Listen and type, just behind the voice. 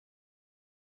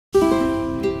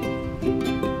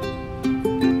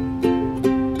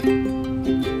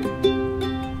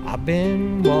I've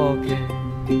been walking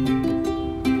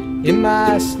in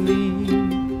my sleep,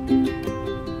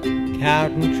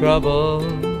 counting troubles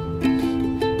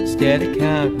instead of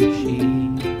counting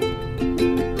sheep.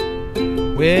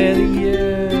 Where the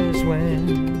years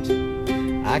went,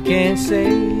 I can't say.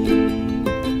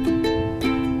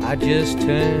 I just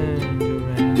turned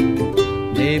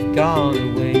around, they've gone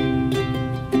away.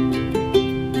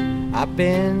 I've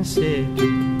been sick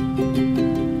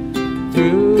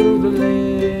through the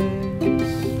legs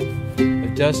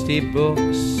of dusty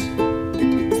books,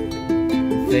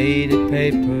 faded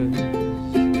papers.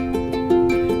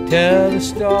 Tell the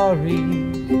story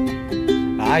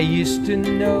I used to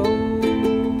know.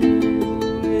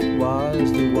 It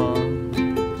was the one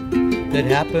that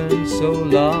happened so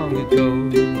long ago.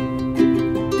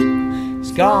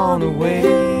 It's gone away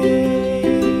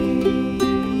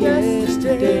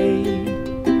yesterday.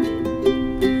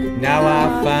 Now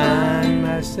I find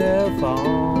myself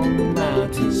on the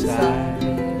mountainside,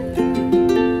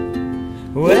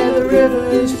 where the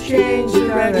rivers change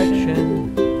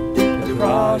direction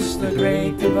across the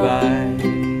great divide.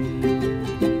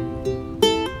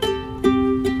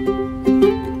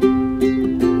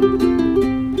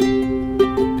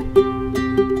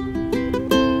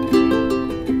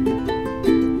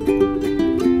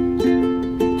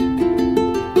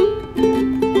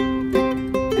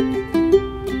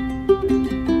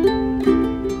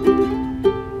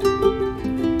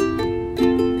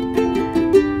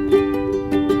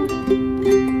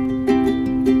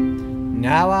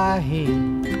 Now I hear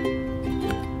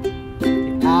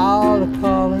the owl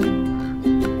a-calling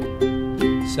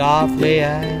softly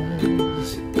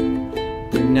as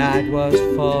the night was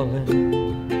falling.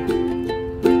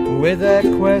 With a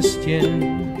question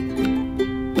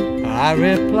I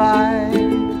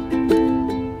replied,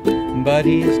 but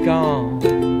he's gone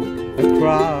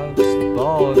across the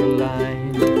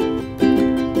borderline.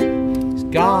 He's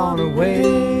gone away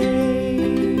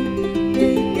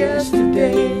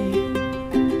yesterday.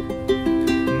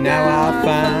 Now I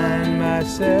find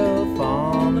myself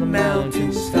on the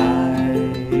mountainside,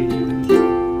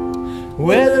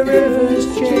 where the rivers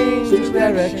change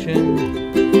direction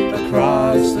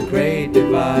across the great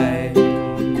divide.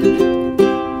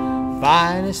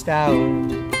 Finest hour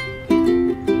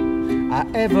I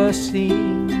ever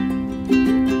seen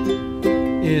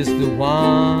is the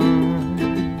one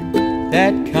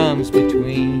that comes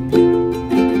between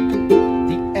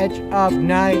the edge of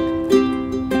night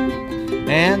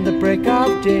and the break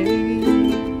of day.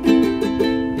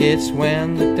 It's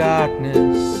when the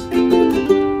darkness,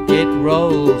 it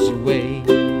rolls away.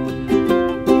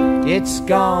 It's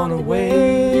gone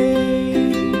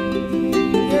away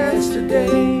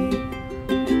yesterday.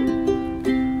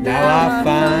 Now I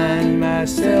find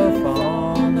myself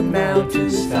on the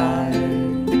mountainside,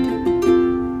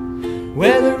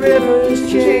 where the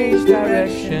rivers change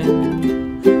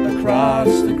direction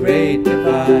across the great divide.